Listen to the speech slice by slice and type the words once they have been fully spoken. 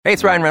Hey,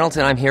 it's Ryan Reynolds,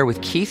 and I'm here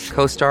with Keith,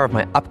 co-star of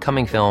my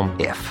upcoming film,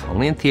 If,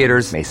 only in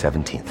theaters May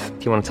 17th.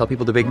 Do you want to tell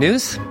people the big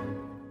news?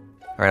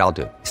 All right, I'll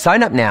do it.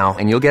 Sign up now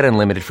and you'll get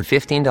unlimited for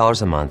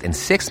 $15 a month and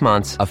 6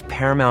 months of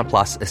Paramount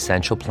Plus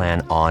Essential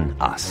Plan on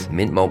us.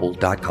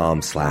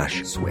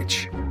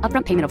 MintMobile.com/switch.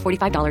 Upfront payment of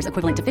 $45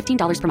 equivalent to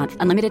 $15 per month.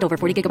 Unlimited over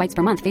 40 gigabytes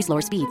per month. Face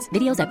lower speeds.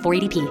 Videos at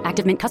 480p.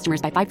 Active Mint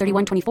customers by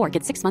 531.24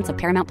 get 6 months of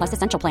Paramount Plus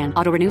Essential Plan.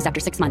 Auto renews after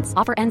 6 months.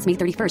 Offer ends May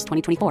 31st,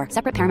 2024.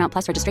 Separate Paramount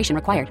Plus registration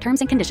required. Terms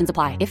and conditions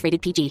apply if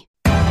rated PG.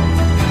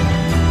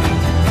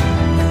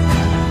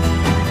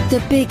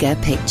 The bigger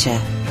picture.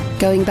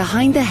 Going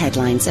behind the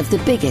headlines of the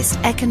biggest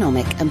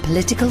economic and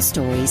political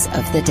stories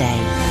of the day.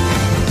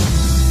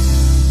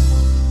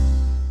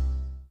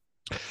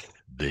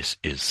 This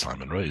is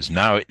Simon Rose.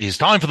 Now it is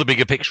time for the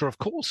bigger picture, of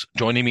course.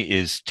 Joining me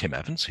is Tim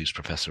Evans, who's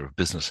Professor of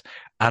Business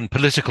and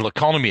Political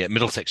Economy at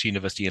Middlesex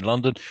University in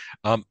London.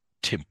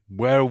 Tim,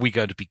 where are we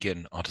going to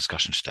begin our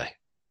discussion today?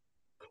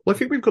 Well, I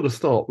think we've got to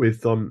start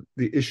with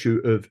the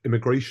issue of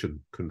immigration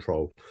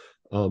control,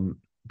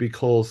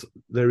 because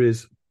there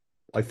is,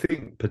 I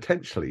think,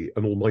 potentially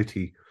an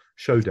almighty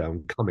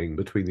showdown coming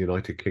between the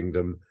United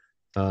Kingdom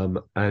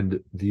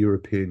and the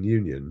European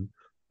Union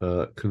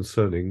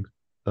concerning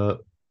the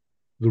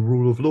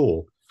rule of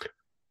law.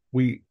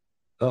 We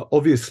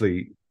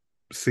obviously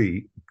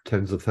see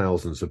tens of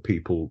thousands of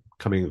people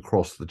coming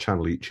across the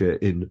Channel each year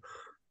in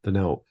the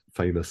now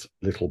famous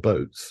little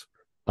boats.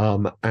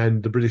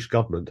 And the British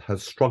government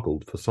has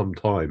struggled for some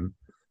time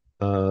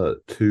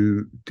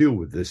to deal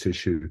with this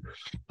issue.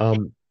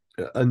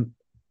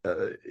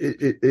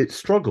 It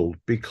struggled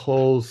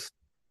because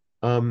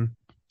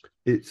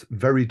it's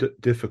very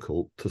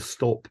difficult to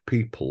stop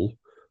people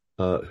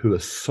who are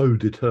so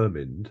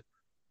determined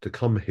to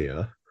come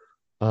here,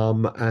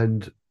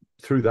 and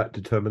through that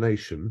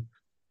determination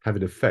have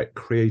in effect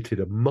created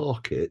a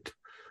market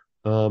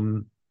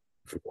for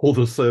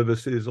the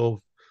services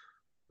of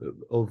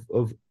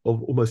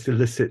almost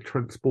illicit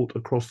transport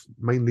across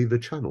mainly the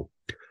Channel.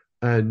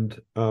 And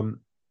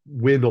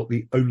we're not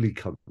the only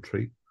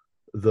country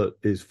that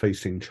is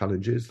facing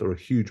challenges. There are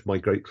huge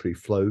migratory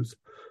flows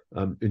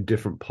in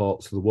different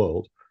parts of the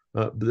world,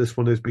 but this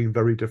one has been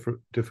very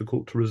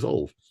difficult to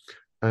resolve.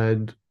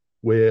 And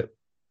we're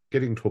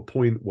getting to a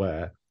point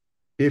where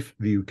if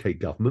the UK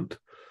government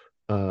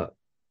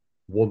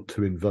want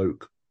to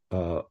invoke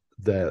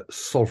their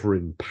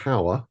sovereign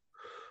power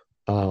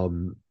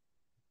and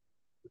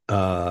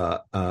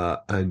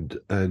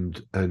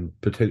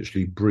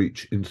potentially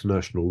breach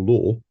international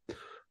law,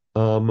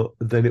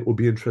 then it will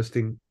be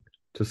interesting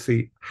to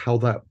see how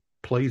that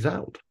plays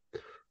out.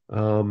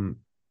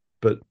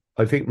 But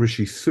I think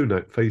Rishi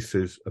Sunak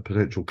faces a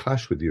potential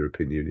clash with the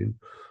European Union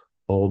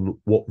on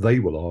what they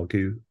will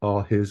argue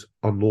are his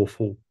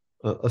unlawful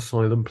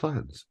asylum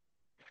plans.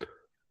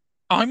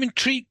 I'm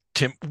intrigued,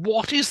 Tim.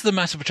 What is the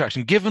massive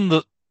attraction, given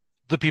that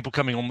the people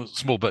coming on the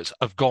small boats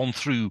have gone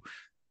through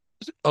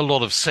a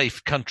lot of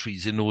safe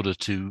countries in order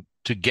to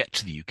get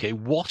to the UK?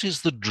 What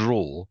is the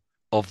draw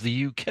of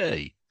the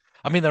UK?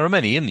 I mean, there are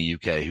many in the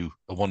UK who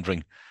are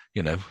wondering,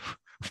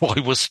 why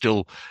we're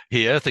still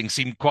here. Things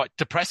seem quite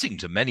depressing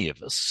to many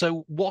of us.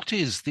 So what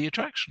is the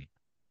attraction?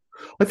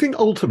 I think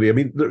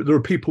ultimately, there are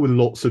people with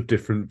lots of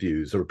different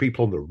views. There are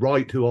people on the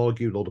right who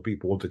argue a lot of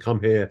people want to come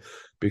here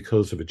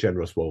because of a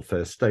generous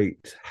welfare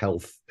state,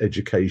 health,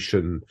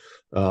 education,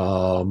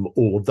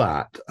 all of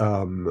that.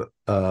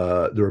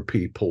 There are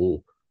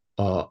people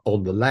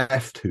on the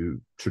left who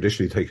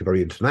traditionally take a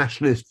very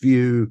internationalist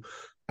view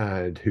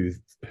and who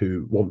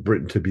want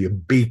Britain to be a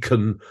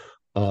beacon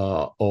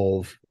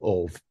of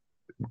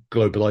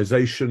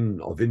globalization,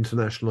 of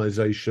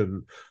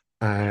internationalization,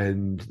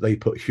 and they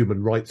put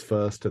human rights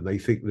first. And they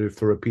think that if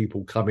there are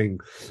people coming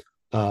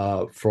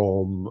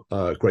from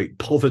great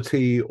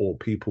poverty or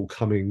people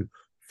coming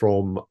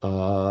from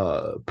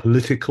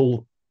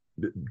political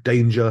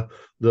danger,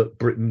 that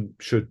Britain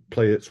should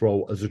play its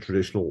role as a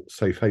traditional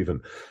safe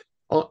haven.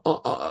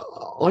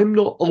 I'm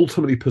not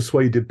ultimately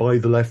persuaded by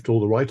the left or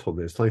the right on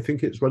this. I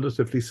think it's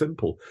relatively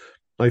simple.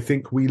 I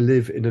think we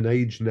live in an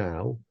age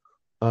now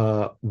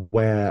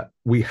where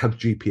we have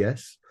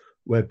GPS,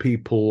 where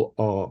people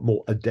are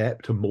more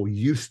adept and more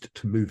used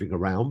to moving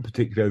around,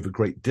 particularly over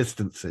great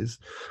distances.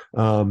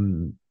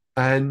 And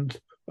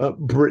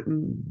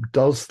Britain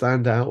does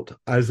stand out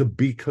as a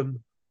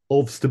beacon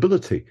of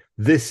stability.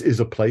 This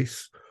is a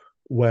place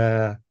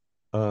where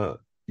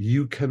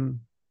you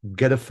can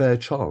get a fair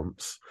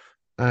chance.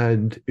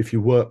 And if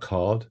you work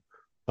hard,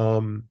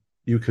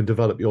 you can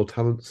develop your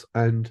talents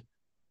and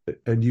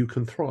you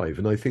can thrive.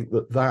 And I think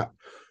that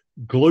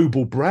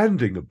global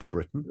branding of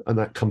Britain, and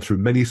that comes through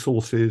many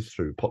sources,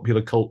 through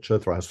popular culture,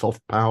 through our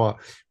soft power,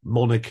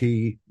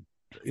 monarchy,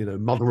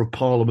 mother of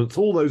parliaments,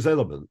 all those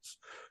elements.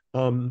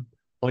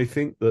 I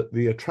think that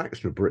the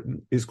attraction of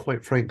Britain is,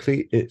 quite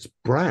frankly, its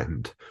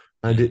brand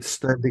and its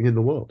standing in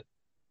the world.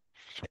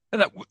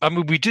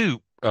 And we do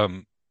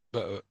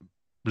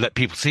let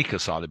people seek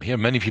asylum here.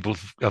 Many people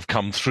have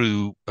come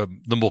through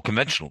the more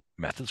conventional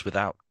methods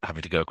without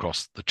having to go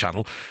across the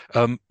Channel.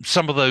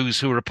 Some of those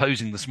who are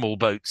opposing the small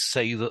boats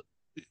say that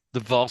the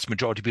vast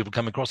majority of people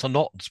coming across are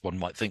not, as one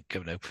might think,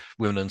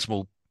 women and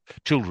small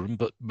children,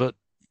 but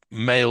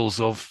males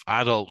of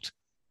adult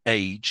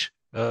age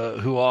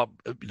who are,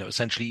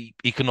 essentially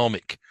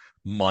economic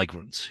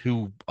migrants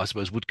who, I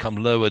suppose, would come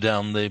lower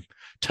down the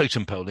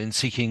totem pole in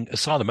seeking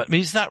asylum. I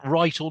mean, is that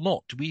right or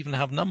not? Do we even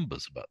have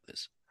numbers about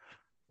this?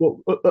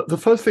 Well, the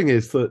first thing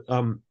is that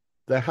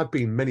there have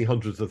been many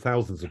hundreds of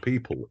thousands of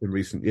people in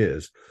recent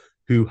years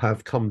who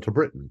have come to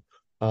Britain.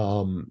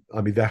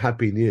 There have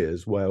been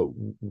years where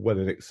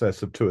in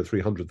excess of 200,000 or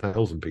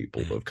 300,000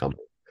 people have come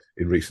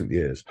in recent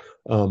years.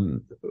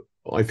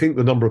 I think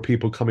the number of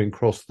people coming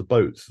across the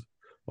boats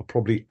are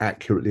probably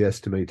accurately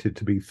estimated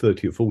to be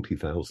 30 or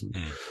 40,000.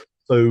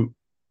 So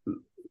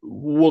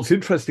what's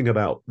interesting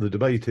about the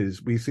debate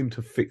is we seem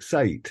to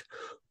fixate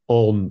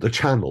on the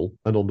channel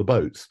and on the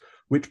boats,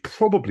 which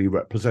probably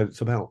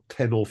represents about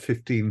 10 or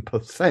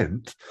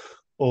 15%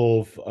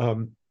 of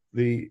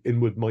the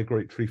inward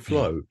migratory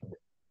flow.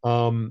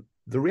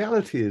 The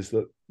reality is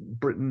that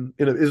Britain,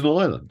 is an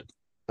island,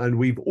 and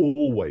we've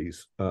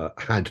always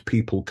had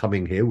people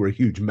coming here. We're a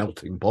huge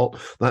melting pot.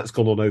 That's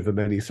gone on over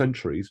many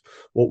centuries.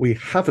 What we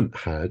haven't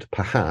had,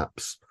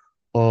 perhaps,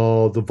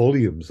 are the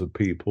volumes of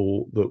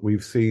people that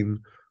we've seen,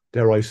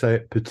 dare I say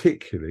it,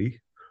 particularly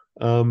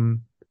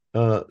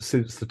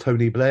since the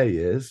Tony Blair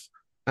years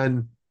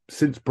and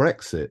since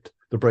Brexit,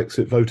 the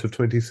Brexit vote of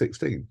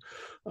 2016.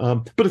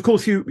 But of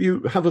course,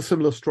 you have a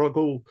similar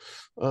struggle,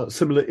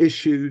 similar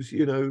issues,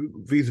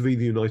 vis-a-vis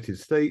the United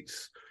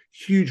States,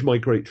 huge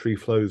migratory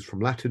flows from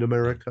Latin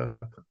America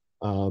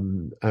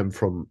and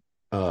from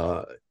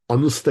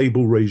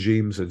unstable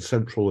regimes in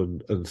Central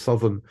and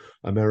Southern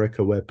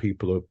America, where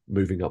people are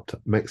moving up to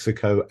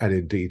Mexico and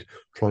indeed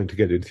trying to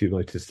get into the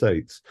United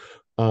States.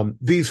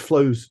 These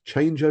flows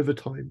change over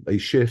time, they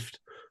shift,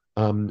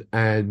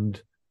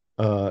 and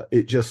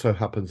it just so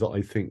happens that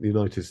I think the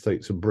United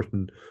States and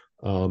Britain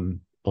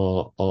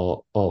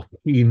are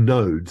key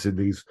nodes in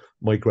these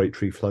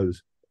migratory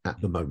flows at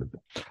the moment.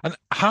 And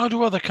how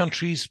do other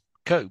countries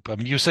cope? I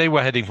mean, you say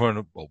we're heading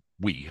for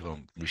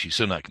Rishi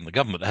Sunak and the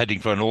government are heading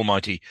for an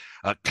almighty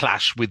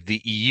clash with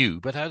the EU,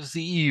 but how does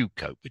the EU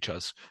cope, which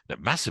has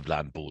massive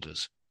land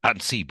borders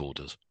and sea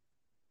borders?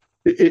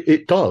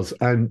 It does,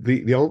 and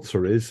the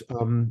answer is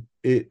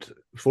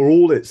for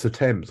all its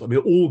attempts. I mean,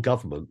 all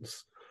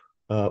governments,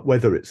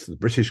 whether it's the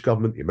British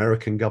government, the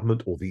American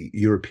government, or the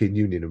European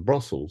Union in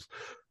Brussels,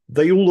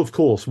 they all, of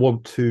course,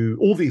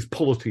 all these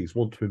polities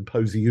want to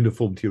impose a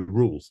uniformity of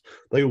rules.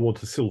 They all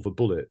want a silver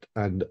bullet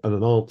and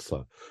an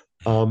answer.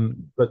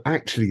 But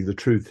actually, the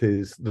truth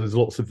is there's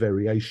lots of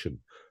variation.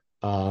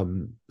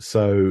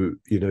 So,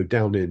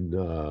 down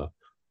in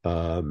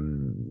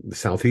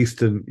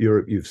southeastern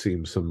Europe, you've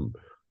seen some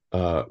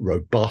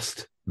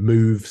robust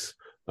moves,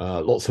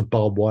 lots of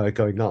barbed wire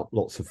going up,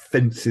 lots of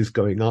fences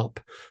going up.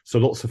 So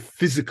lots of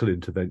physical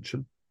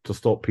intervention to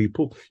stop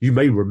people. You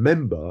may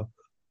remember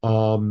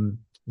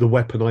the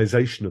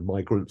weaponization of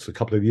migrants a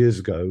couple of years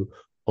ago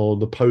on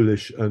the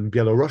Polish and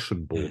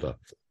Belarusian border,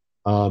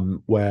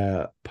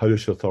 where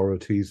Polish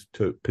authorities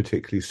took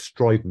particularly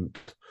strident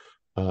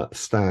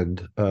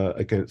stand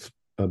against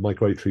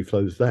migratory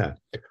flows there.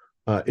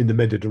 In the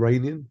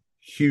Mediterranean,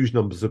 huge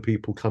numbers of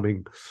people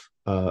coming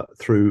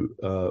through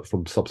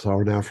from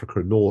sub-Saharan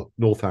Africa and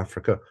North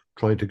Africa,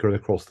 trying to get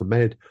across the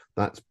Med.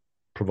 That's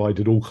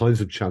provided all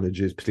kinds of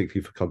challenges,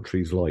 particularly for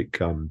countries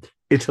like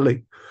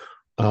Italy.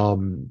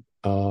 And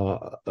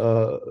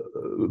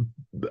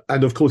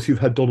of course, you've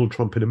had Donald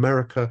Trump in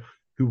America,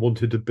 who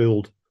wanted to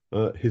build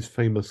his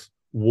famous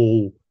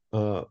wall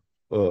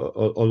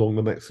along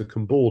the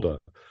Mexican border.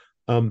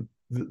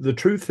 The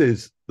truth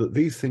is that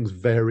these things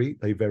vary.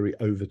 They vary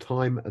over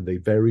time, and they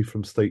vary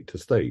from state to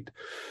state.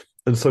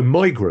 And so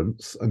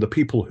migrants and the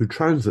people who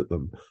transit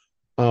them,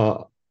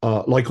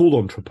 like all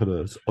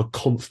entrepreneurs, are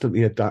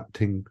constantly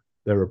adapting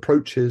their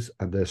approaches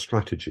and their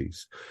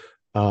strategies.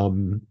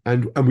 And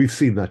we've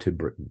seen that in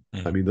Britain.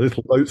 I mean, the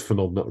little boats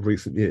phenomenon of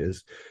recent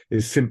years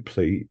is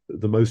simply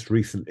the most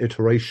recent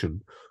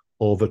iteration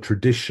of a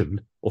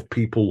tradition of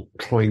people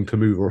trying to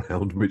move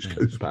around, which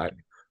goes back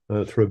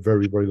through a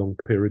very, very long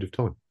period of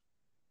time.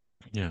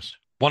 Yes.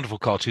 Wonderful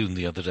cartoon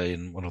the other day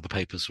in one of the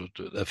papers with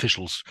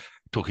officials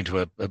talking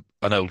to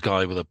an old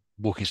guy with a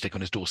walking stick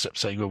on his doorstep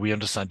saying, well, we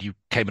understand you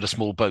came in a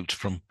small boat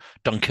from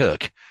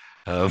Dunkirk.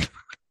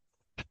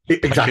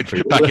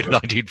 Exactly. Back in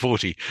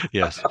 1940.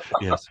 Yes.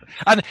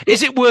 And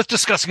is it worth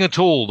discussing at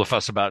all the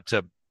fuss about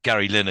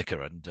Gary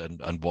Lineker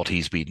and what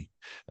he's been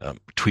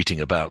tweeting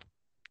about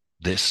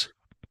this?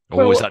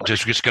 Or is that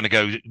just going to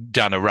go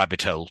down a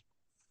rabbit hole?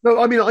 No,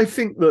 I mean, I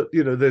think that,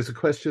 there's a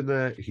question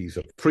there. He's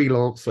a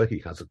freelancer. He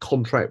has a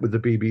contract with the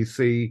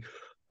BBC.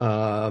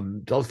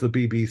 Does the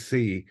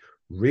BBC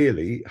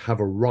really have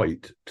a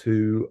right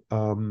to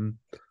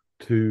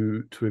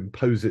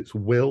impose its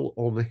will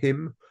on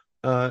him,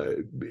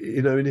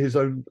 in his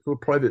own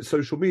private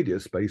social media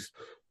space?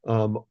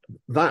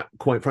 That,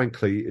 quite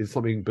frankly, is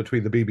something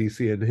between the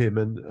BBC and him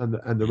and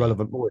the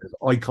relevant lawyers.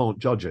 I can't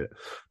judge it.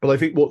 But I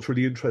think what's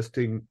really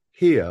interesting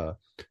here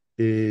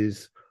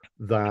is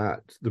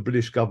that the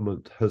British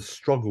government has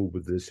struggled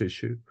with this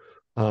issue.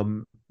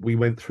 We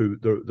went through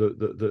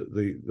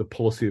the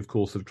policy, of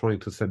course, of trying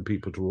to send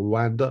people to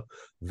Rwanda.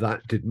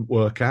 That didn't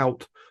work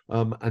out,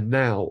 and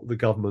now the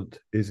government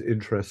is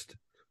interested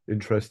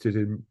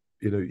in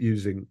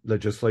using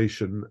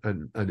legislation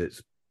and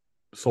its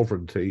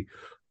sovereignty,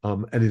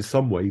 and in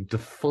some way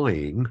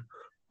defying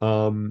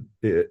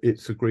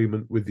its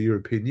agreement with the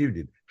European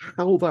Union.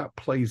 How that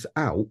plays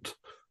out,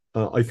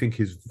 I think,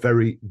 is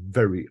very,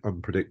 very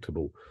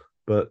unpredictable.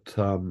 But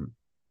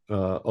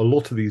a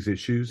lot of these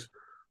issues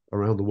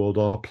around the world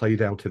are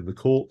played out in the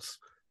courts,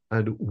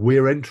 and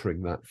we're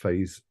entering that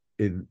phase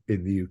in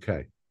the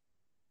UK.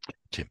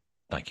 Tim,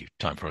 thank you.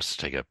 Time for us to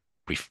take a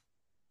brief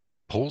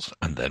pause,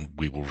 and then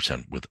we will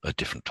return with a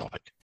different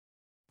topic.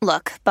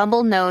 Look,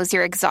 Bumble knows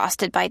you're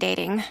exhausted by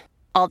dating.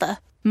 All the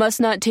must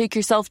not take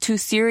yourself too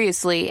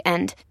seriously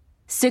and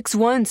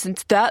 6'1"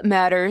 since that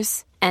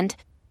matters. And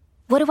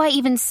what do I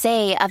even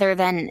say other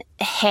than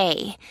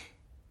hey?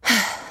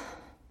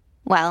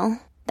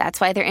 Well,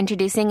 that's why they're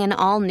introducing an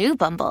all-new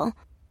Bumble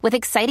with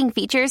exciting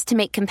features to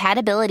make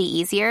compatibility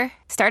easier,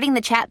 starting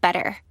the chat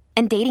better,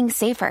 and dating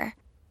safer.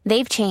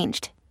 They've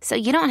changed, so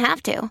you don't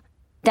have to.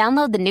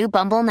 Download the new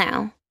Bumble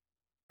now.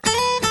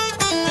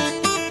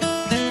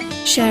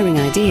 Sharing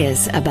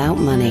ideas about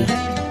money.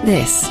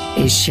 This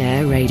is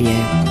Share Radio.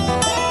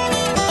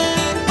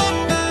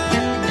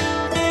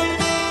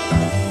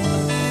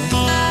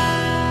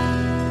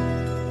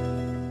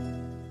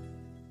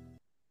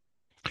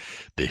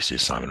 This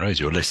is Simon Rose.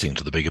 You're listening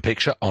to The Bigger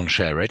Picture on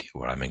Share Radio,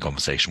 where I'm in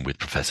conversation with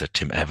Professor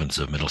Tim Evans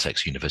of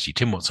Middlesex University.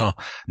 Tim, what's our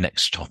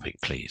next topic,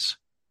 please?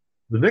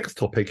 The next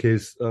topic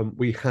is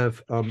we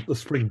have the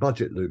spring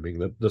budget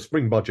looming. The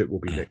spring budget will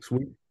be next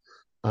week.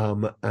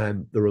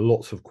 And there are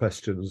lots of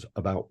questions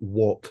about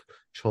what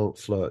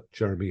Chancellor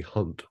Jeremy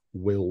Hunt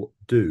will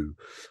do.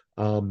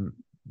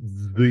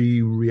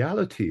 The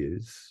reality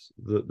is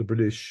that the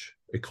British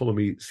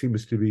economy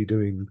seems to be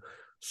doing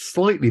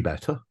slightly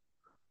better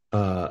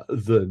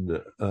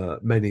than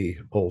many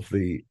of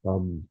the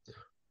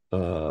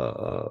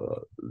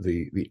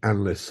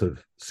analysts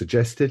have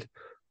suggested.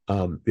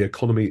 The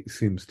economy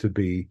seems to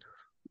be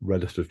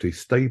relatively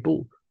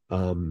stable.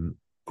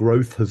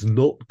 Growth has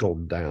not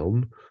gone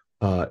down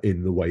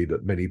in the way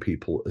that many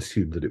people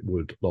assumed that it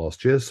would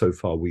last year. So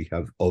far, we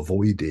have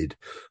avoided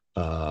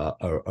a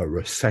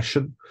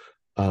recession.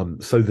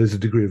 So there's a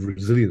degree of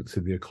resilience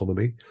in the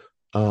economy.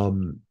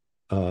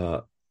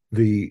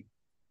 The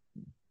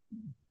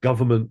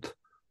government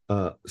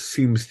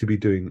seems to be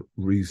doing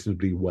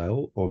reasonably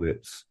well on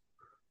its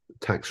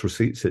tax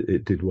receipts.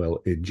 It did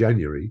well in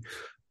January.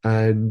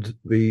 And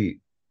I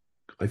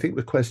think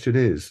the question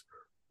is,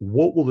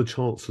 what will the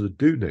Chancellor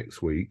do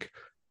next week?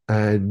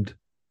 And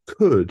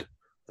could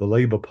the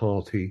Labour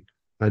Party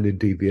and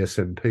indeed the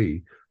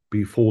SNP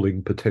be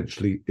falling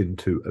potentially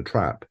into a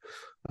trap?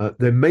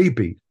 There may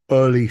be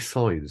early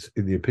signs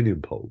in the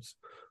opinion polls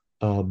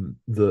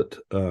that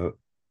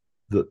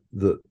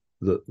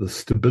the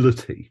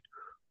stability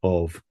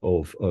of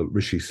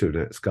Rishi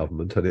Sunak's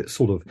government and its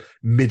sort of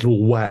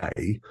middle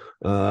way,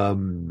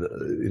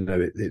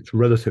 it's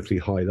relatively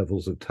high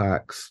levels of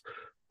tax.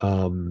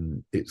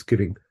 It's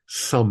giving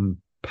some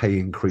pay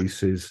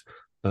increases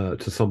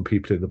to some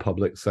people in the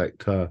public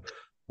sector,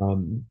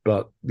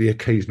 but the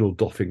occasional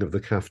doffing of the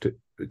cap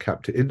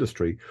to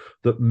industry,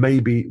 that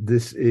maybe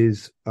this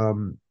is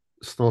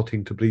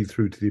starting to bleed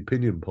through to the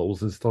opinion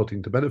polls and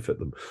starting to benefit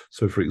them.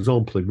 So, for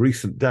example, in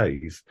recent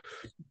days,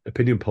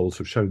 opinion polls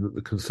have shown that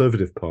the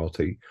Conservative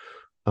Party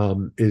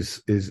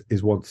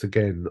is once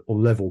again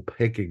on level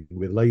pegging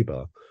with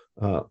Labour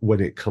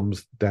when it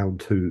comes down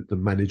to the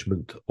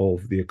management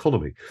of the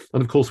economy.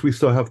 And of course, we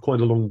still have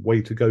quite a long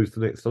way to go to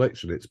the next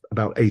election. It's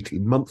about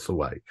 18 months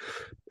away.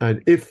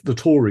 And if the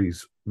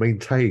Tories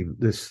maintain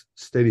this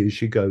steady as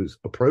she goes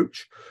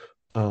approach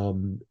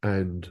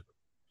and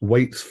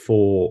waits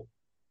for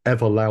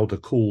ever louder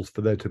calls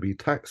for there to be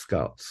tax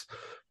cuts,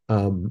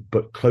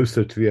 but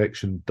closer to the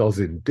election does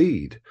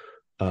indeed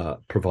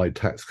provide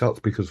tax cuts,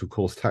 because of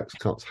course tax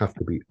cuts have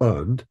to be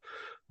earned,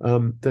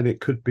 then it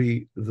could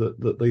be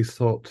that they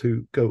start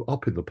to go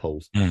up in the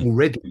polls.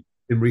 Already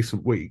in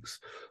recent weeks,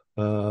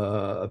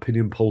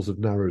 opinion polls have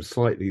narrowed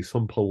slightly.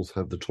 Some polls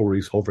have the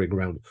Tories hovering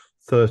around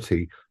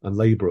 30 and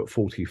Labour at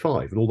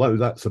 45. And although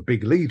that's a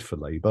big lead for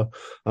Labour,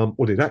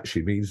 what it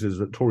actually means is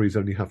that Tories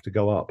only have to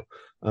go up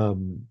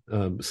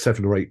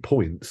 7 or 8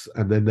 points,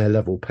 and then they're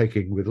level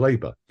pegging with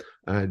Labour.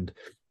 And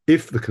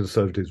if the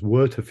Conservatives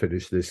were to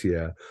finish this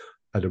year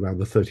at around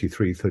the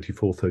 33,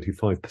 34,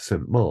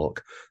 35%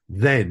 mark,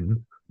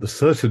 then the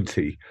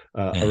certainty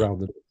around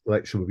the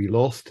election would be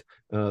lost.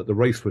 The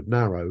race would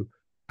narrow,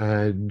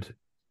 and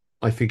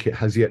I think it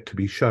has yet to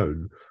be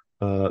shown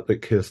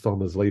that Keir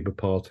Starmer's Labour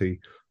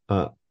Party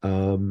have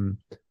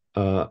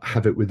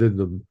it within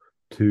them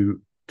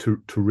to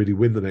really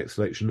win the next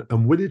election,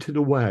 and win it in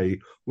a way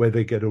where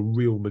they get a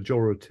real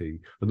majority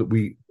and that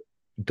we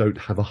don't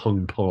have a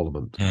hung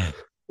parliament.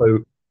 So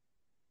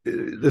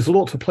there's a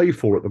lot to play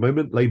for at the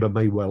moment. Labour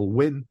may well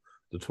win.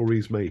 The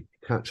Tories may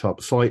catch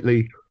up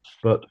slightly,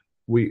 but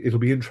it'll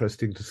be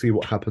interesting to see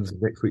what happens in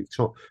next week's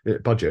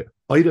budget.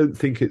 I don't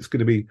think it's going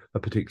to be a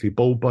particularly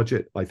bold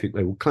budget. I think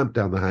they will clamp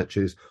down the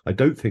hatches. I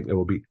don't think there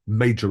will be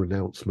major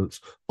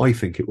announcements. I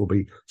think it will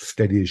be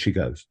steady as she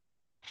goes.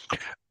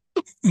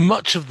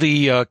 Much of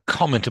the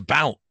comment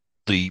about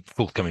the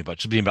forthcoming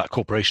budget has been about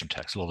corporation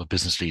tax. A lot of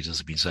business leaders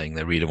have been saying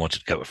they really wanted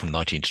to go from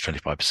 19 to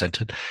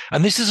 25%.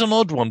 And this is an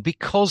odd one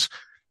because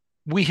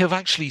we have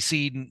actually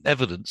seen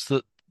evidence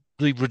that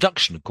the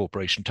reduction of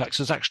corporation tax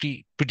has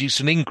actually produced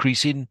an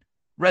increase in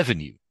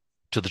revenue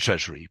to the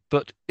Treasury.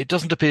 But it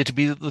doesn't appear to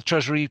be that the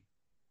Treasury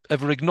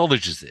ever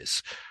acknowledges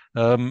this.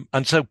 And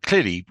so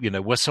clearly,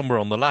 we're somewhere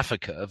on the Laffer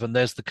curve, and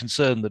there's the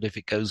concern that if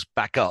it goes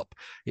back up,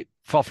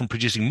 far from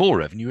producing more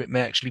revenue, it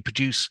may actually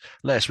produce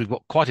less. We've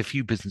got quite a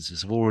few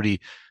businesses have already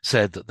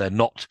said that they're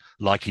not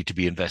likely to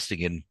be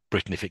investing in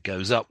Britain if it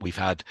goes up. We've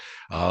had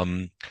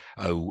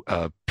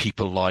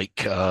people like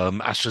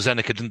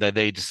AstraZeneca, didn't they?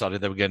 They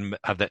decided they were going to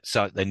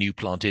have their new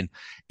plant in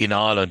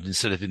Ireland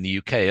instead of in the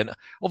UK. And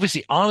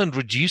obviously, Ireland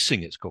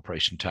reducing its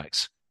corporation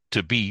tax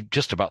to be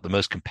just about the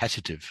most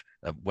competitive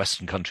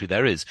Western country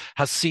there is,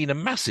 has seen a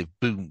massive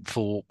boom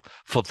for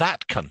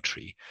that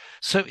country.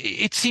 So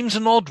it seems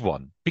an odd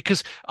one,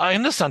 because I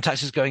understand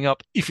tax is going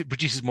up if it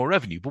produces more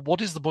revenue, but what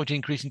is the point of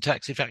increasing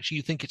tax if actually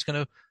you think it's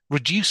going to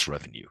reduce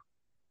revenue?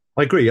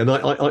 I agree, and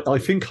I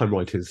think I'm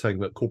right in saying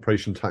that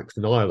corporation tax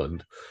in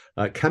Ireland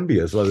can be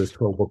as low as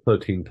 12 or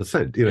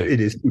 13%. It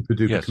is super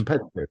duper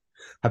competitive.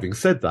 Having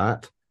said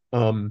that,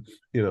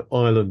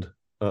 Ireland,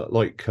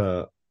 like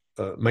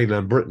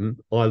mainland Britain,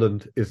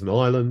 Ireland is an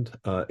island.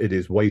 It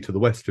is way to the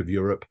west of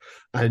Europe,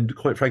 and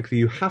quite frankly,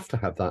 you have to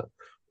have that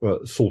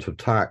sort of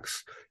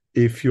tax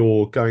if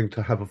you're going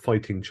to have a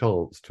fighting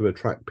chance to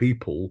attract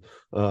people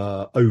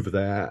over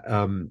there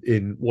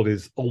in what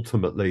is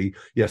ultimately,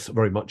 yes,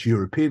 very much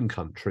European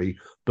country,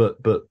 but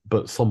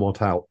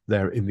somewhat out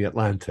there in the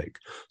Atlantic.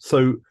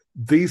 So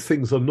these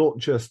things are not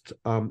just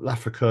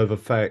Laffer curve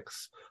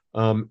effects,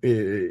 in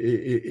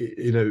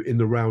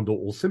the round,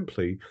 or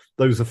simply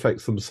those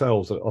effects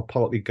themselves are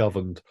partly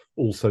governed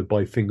also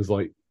by things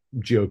like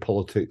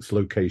geopolitics,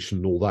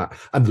 location, all that,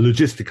 and the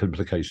logistical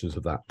implications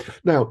of that.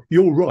 Now,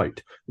 you're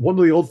right. One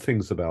of the odd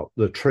things about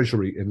the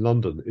Treasury in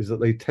London is that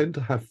they tend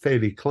to have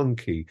fairly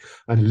clunky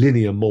and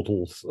linear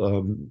models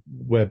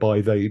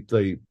whereby they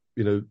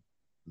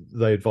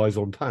advise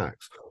on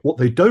tax. What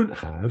they don't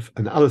have,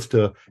 and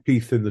Alistair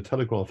Heath in the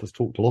Telegraph has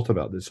talked a lot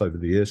about this over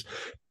the years,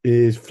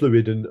 is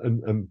fluid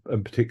and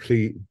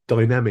particularly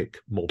dynamic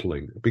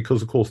modelling,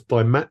 because of course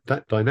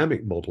that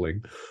dynamic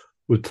modelling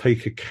would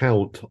take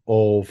account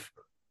of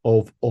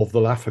the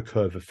Laffer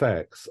curve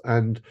effects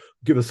and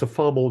give us a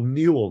far more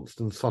nuanced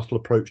and subtle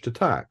approach to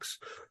tax.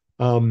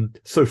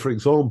 So, for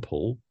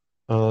example,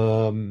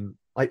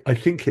 I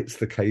think it's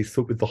the case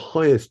that with the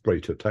highest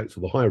rate of tax, or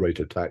the higher rate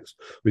of tax,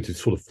 which is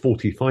sort of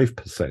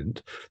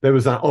 45%, there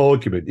was that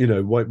argument,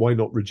 why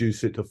not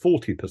reduce it to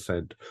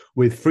 40%,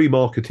 with free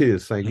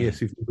marketeers saying,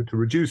 yes, if you were to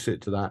reduce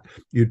it to that,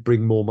 you'd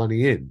bring more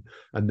money in.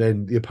 And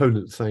then the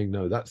opponents saying,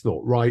 no, that's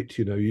not right.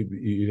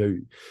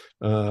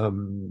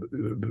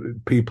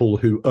 People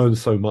who earn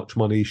so much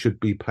money should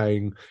be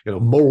paying,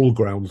 moral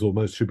grounds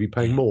almost should be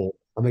paying more,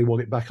 and they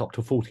want it back up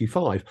to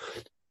 45.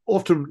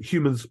 Often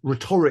humans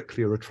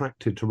rhetorically are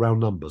attracted to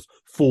round numbers,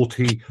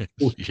 40,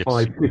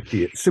 45,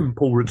 50. It's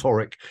simple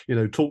rhetoric.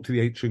 Talk to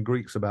the ancient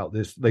Greeks about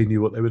this. They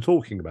knew what they were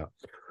talking about.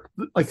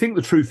 I think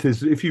the truth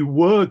is that if you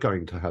were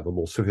going to have a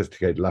more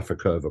sophisticated Laffer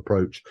curve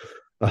approach,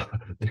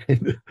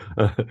 and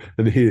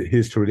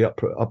here's to really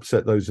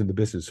upset those in the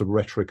business of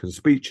rhetoric and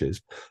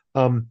speeches,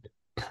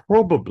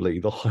 probably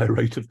the higher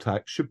rate of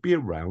tax should be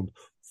around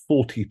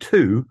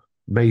 42,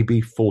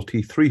 maybe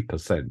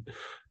 43%.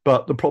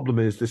 But the problem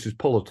is this is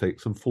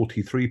politics, and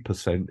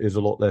 43% is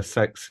a lot less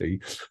sexy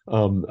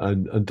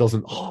and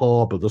doesn't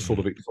harbour the sort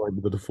of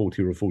excitement that a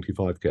 40 or a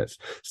 45 gets.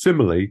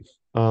 Similarly,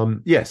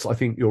 yes, I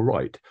think you're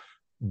right.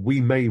 We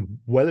may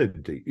well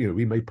indeed,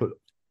 we may put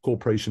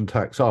corporation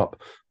tax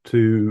up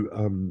to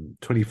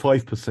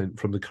 25%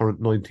 from the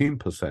current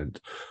 19%.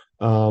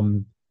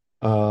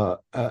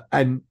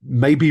 And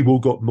maybe we'll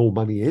get more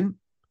money in,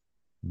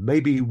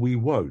 maybe we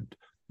won't.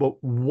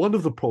 But one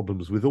of the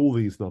problems with all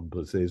these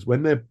numbers is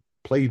when they're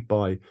played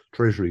by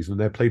treasuries and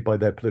they're played by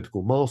their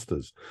political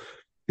masters,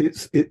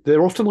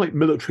 they're often like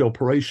military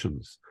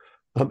operations.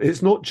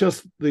 It's not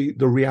just the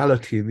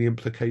reality and the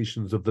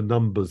implications of the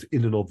numbers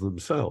in and of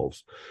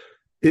themselves.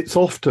 It's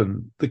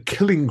often the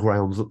killing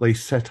grounds that they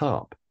set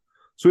up.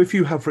 So if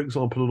you have, for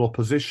example, an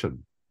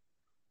opposition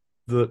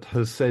that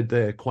has said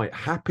they're quite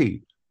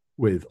happy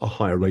with a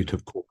higher rate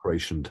of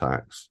corporation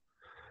tax,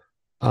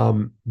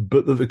 but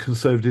that the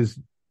Conservatives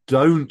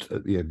don't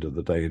at the end of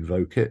the day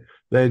invoke it,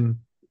 then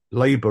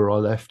Labour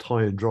are left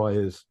high and dry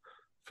as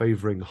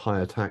favouring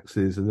higher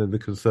taxes, and then the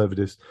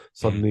Conservatives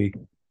suddenly,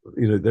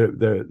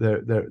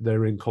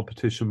 they're in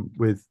competition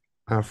with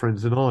our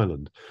friends in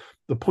Ireland.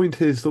 The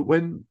point is that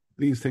when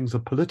these things are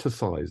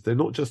politicised, they're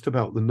not just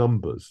about the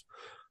numbers,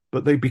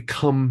 but they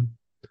become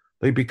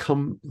They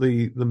become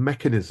the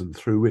mechanism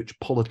through which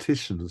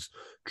politicians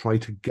try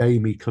to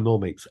game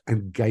economics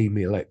and game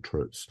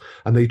electorates,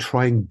 and they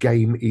try and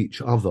game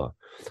each other.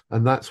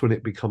 And that's when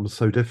it becomes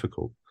so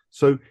difficult.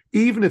 So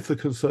even if the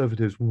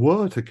Conservatives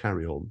were to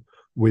carry on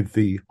with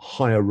the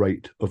higher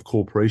rate of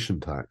corporation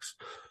tax,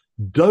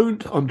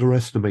 don't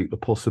underestimate the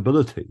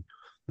possibility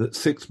that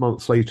 6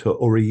 months later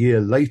or a year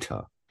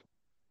later,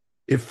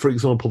 if, for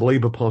example, the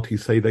Labour Party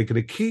say they're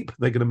going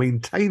to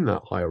maintain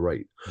that higher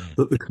rate,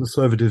 that the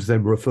Conservatives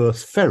then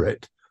reverse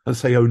ferret and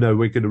say, oh no,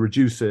 we're going to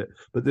reduce it,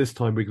 but this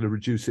time we're going to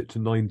reduce it to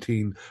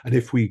 19. And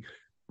if we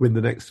win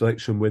the next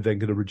election, we're then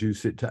going to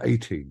reduce it to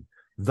 18.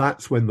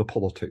 That's when the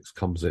politics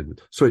comes in.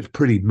 So it's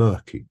pretty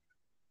murky.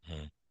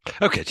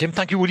 Okay, Tim,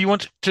 thank you. Would you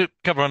want to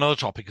cover another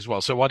topic as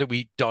well? So why don't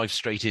we dive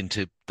straight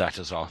into that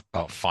as our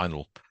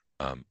final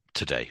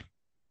today?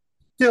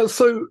 Yeah,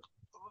 so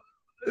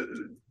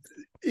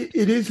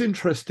it is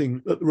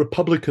interesting that the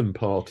Republican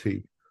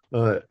Party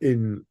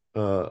in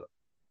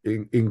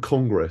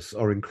Congress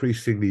are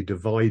increasingly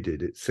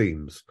divided, it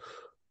seems,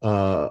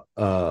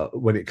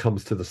 when it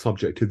comes to the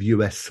subject of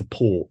US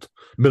support,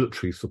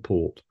 military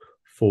support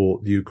for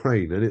the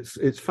Ukraine. And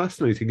it's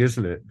fascinating,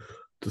 isn't it,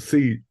 to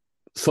see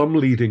some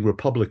leading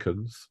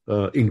Republicans,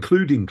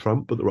 including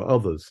Trump, but there are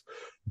others,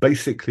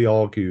 basically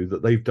argue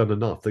that they've done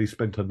enough. They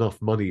spent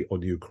enough money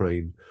on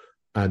Ukraine,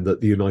 and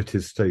that the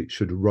United States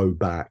should row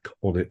back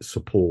on its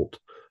support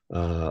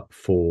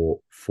for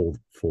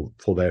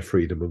their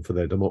freedom and for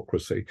their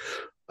democracy.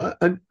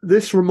 And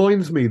this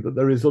reminds me that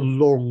there is a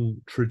long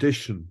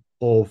tradition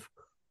of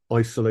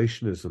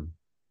isolationism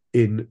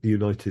in the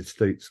United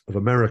States of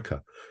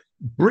America.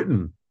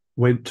 Britain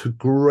went to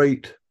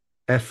great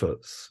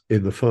efforts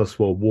in the First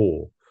World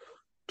War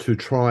to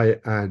try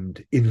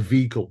and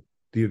inveigle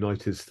the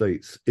United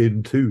States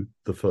into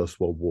the First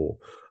World War.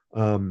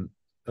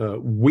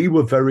 We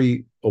were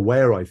very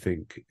aware, I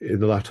think, in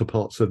the latter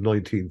parts of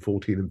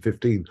 1914 and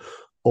 15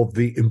 of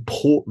the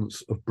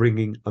importance of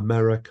bringing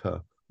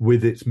America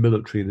with its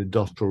military and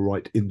industrial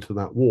right into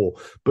that war.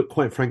 But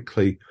quite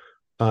frankly,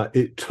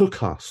 it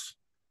took us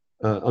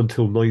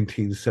until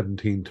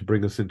 1917 to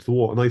bring us into the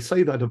war. And I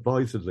say that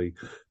advisedly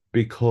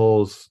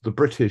because the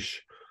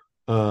British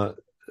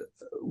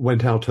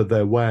went out of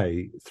their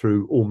way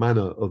through all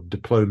manner of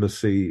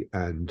diplomacy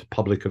and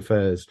public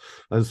affairs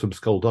and some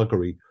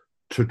skullduggery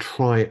to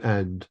try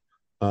and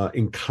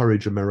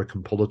encourage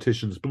American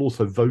politicians, but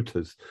also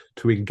voters,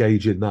 to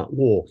engage in that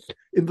war.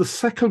 In the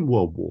Second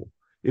World War,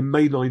 in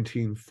May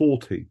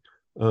 1940,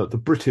 the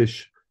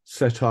British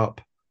set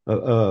up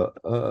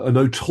a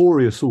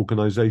notorious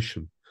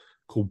organization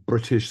called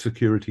British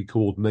Security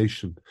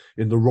Coordination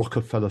in the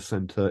Rockefeller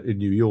Center in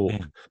New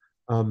York.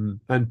 And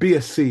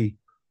BSC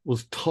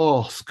was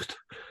tasked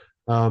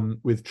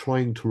with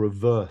trying to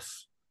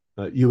reverse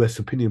US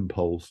opinion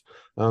polls.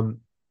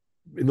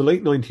 In the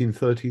late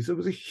 1930s, there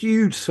was a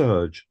huge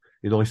surge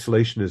in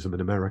isolationism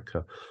in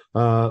America.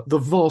 The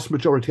vast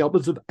majority,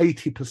 upwards of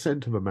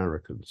 80% of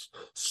Americans,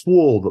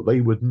 swore that they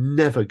would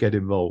never get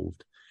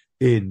involved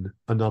in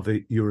another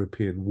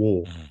European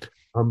war.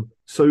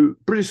 So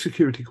British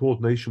Security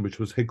Coordination, which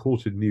was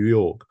headquartered in New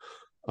York,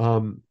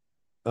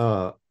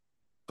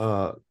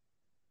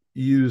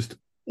 used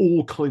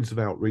all kinds of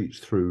outreach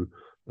through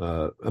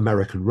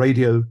American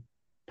radio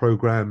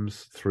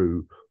programs,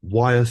 through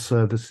wire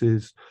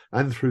services,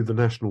 and through the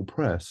national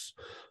press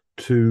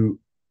to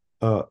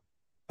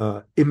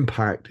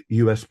impact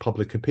US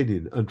public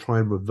opinion and try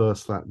and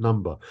reverse that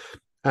number.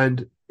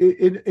 And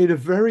in a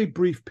very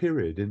brief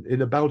period,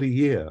 in about a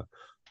year,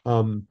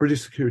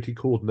 British Security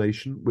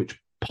Coordination, which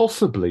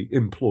possibly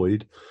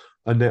employed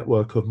a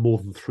network of more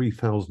than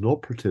 3,000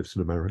 operatives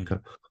in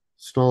America,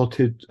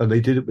 started, and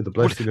they did it with the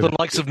blessing of the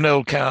likes of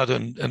Noel Coward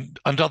and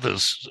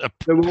others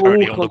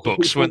apparently on the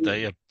books, weren't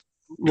they?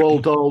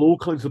 Roald Dahl, all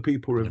kinds of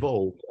people were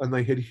involved, and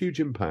they had a huge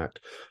impact.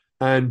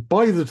 And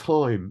by the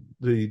time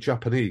the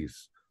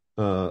Japanese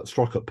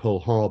struck at Pearl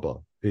Harbor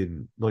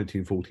in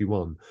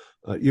 1941,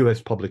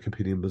 US public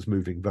opinion was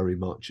moving very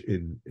much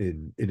in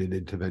an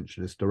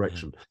interventionist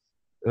direction.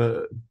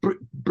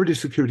 British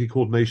Security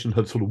Coordination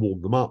had sort of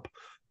warmed them up,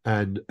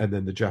 and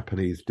then the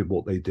Japanese did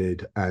what they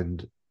did,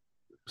 and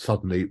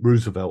suddenly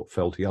Roosevelt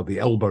felt he had the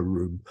elbow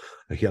room,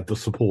 he had the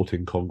support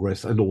in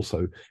Congress and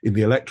also in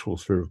the electoral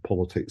sphere of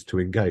politics to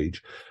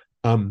engage.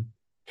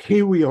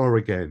 Here we are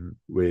again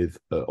with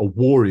a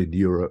war in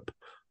Europe,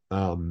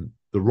 the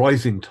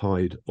rising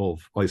tide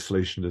of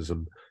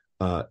isolationism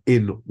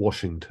in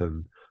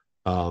Washington.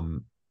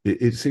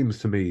 It seems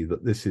to me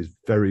that this is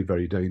very,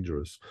 very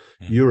dangerous.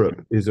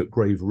 Europe is at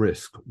grave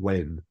risk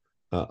when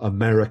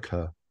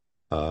America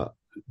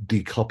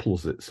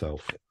decouples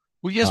itself.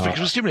 Well, yes,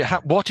 because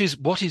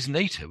what is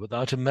NATO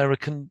without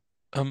American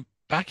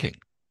backing?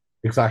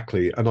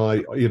 Exactly, and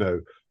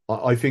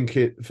I think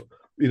it,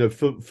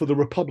 for the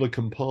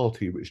Republican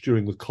Party, which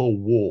during the Cold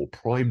War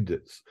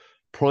prided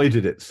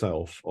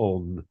itself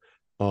on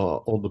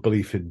the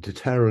belief in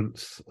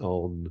deterrence,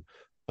 on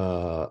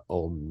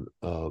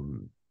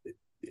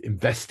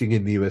investing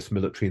in the US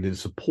military and in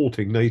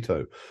supporting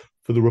NATO,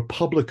 for the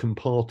Republican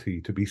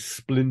Party to be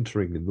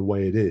splintering in the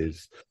way it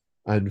is,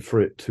 and for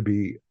it to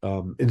be,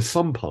 in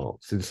some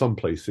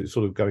places,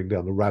 sort of going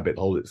down the rabbit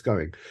hole it's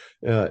going,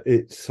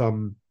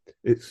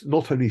 it's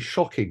not only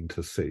shocking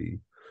to see,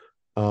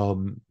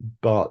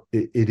 but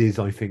it is,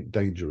 I think,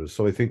 dangerous.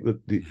 So I think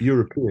that the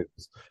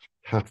Europeans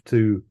have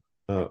to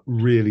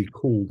really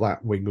call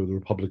that wing of the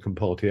Republican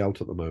Party out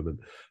at the moment,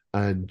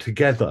 and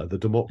together, the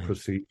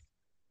democracy,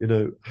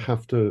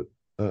 have to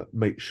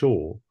make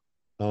sure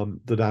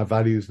that our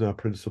values and our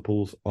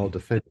principles are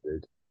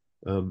defended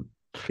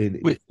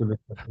in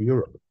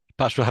Europe.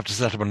 Perhaps we'll have to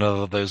set up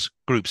another of those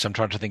groups. I'm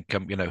trying to think,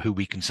 who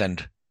we can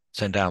send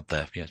out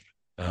there. Yes.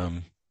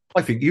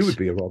 I think you would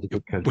be a rather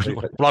good candidate.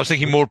 Well, I was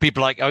thinking more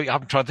people like,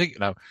 I'm trying to think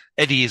now,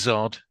 Eddie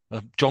Izzard,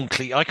 John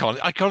Cleese. I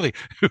can't think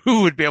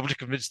who would be able to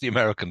convince the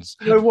Americans.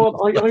 You know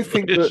what? I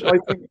think if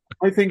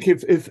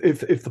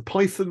the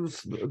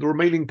Pythons, the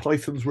remaining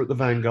Pythons, were at the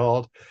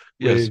vanguard,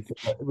 yes,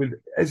 with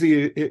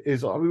Eddie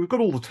Izzard, we've got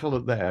all the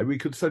talent there. We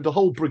could send a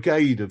whole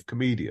brigade of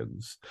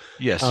comedians,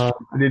 yes,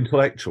 and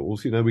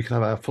intellectuals. We could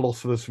have our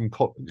philosophers from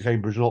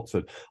Cambridge and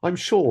Oxford. I'm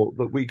sure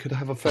that we could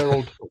have a fair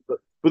old.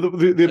 But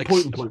the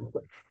important point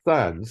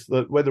stands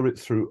that whether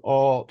it's through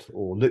art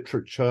or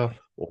literature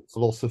or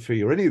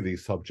philosophy or any of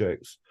these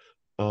subjects,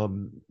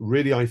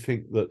 really, I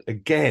think that,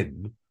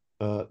 again,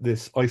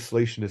 this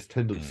isolationist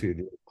tendency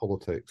in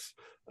politics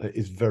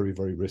is very,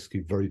 very risky,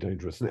 very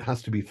dangerous, and it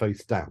has to be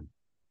faced down.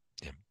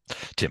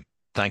 Tim,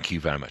 thank you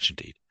very much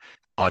indeed.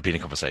 I've been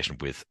in conversation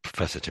with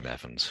Professor Tim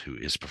Evans, who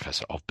is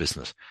Professor of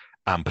Business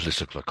and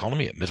Political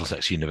Economy at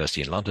Middlesex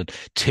University in London.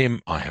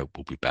 Tim, I hope,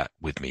 will be back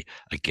with me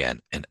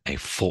again in a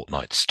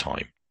fortnight's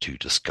time to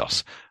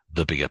discuss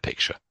the bigger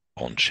picture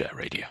on Share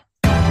Radio.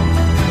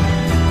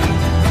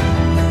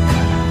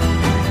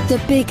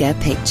 The Bigger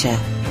Picture,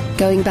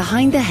 going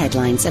behind the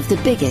headlines of the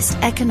biggest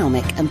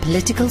economic and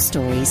political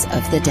stories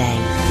of the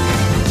day.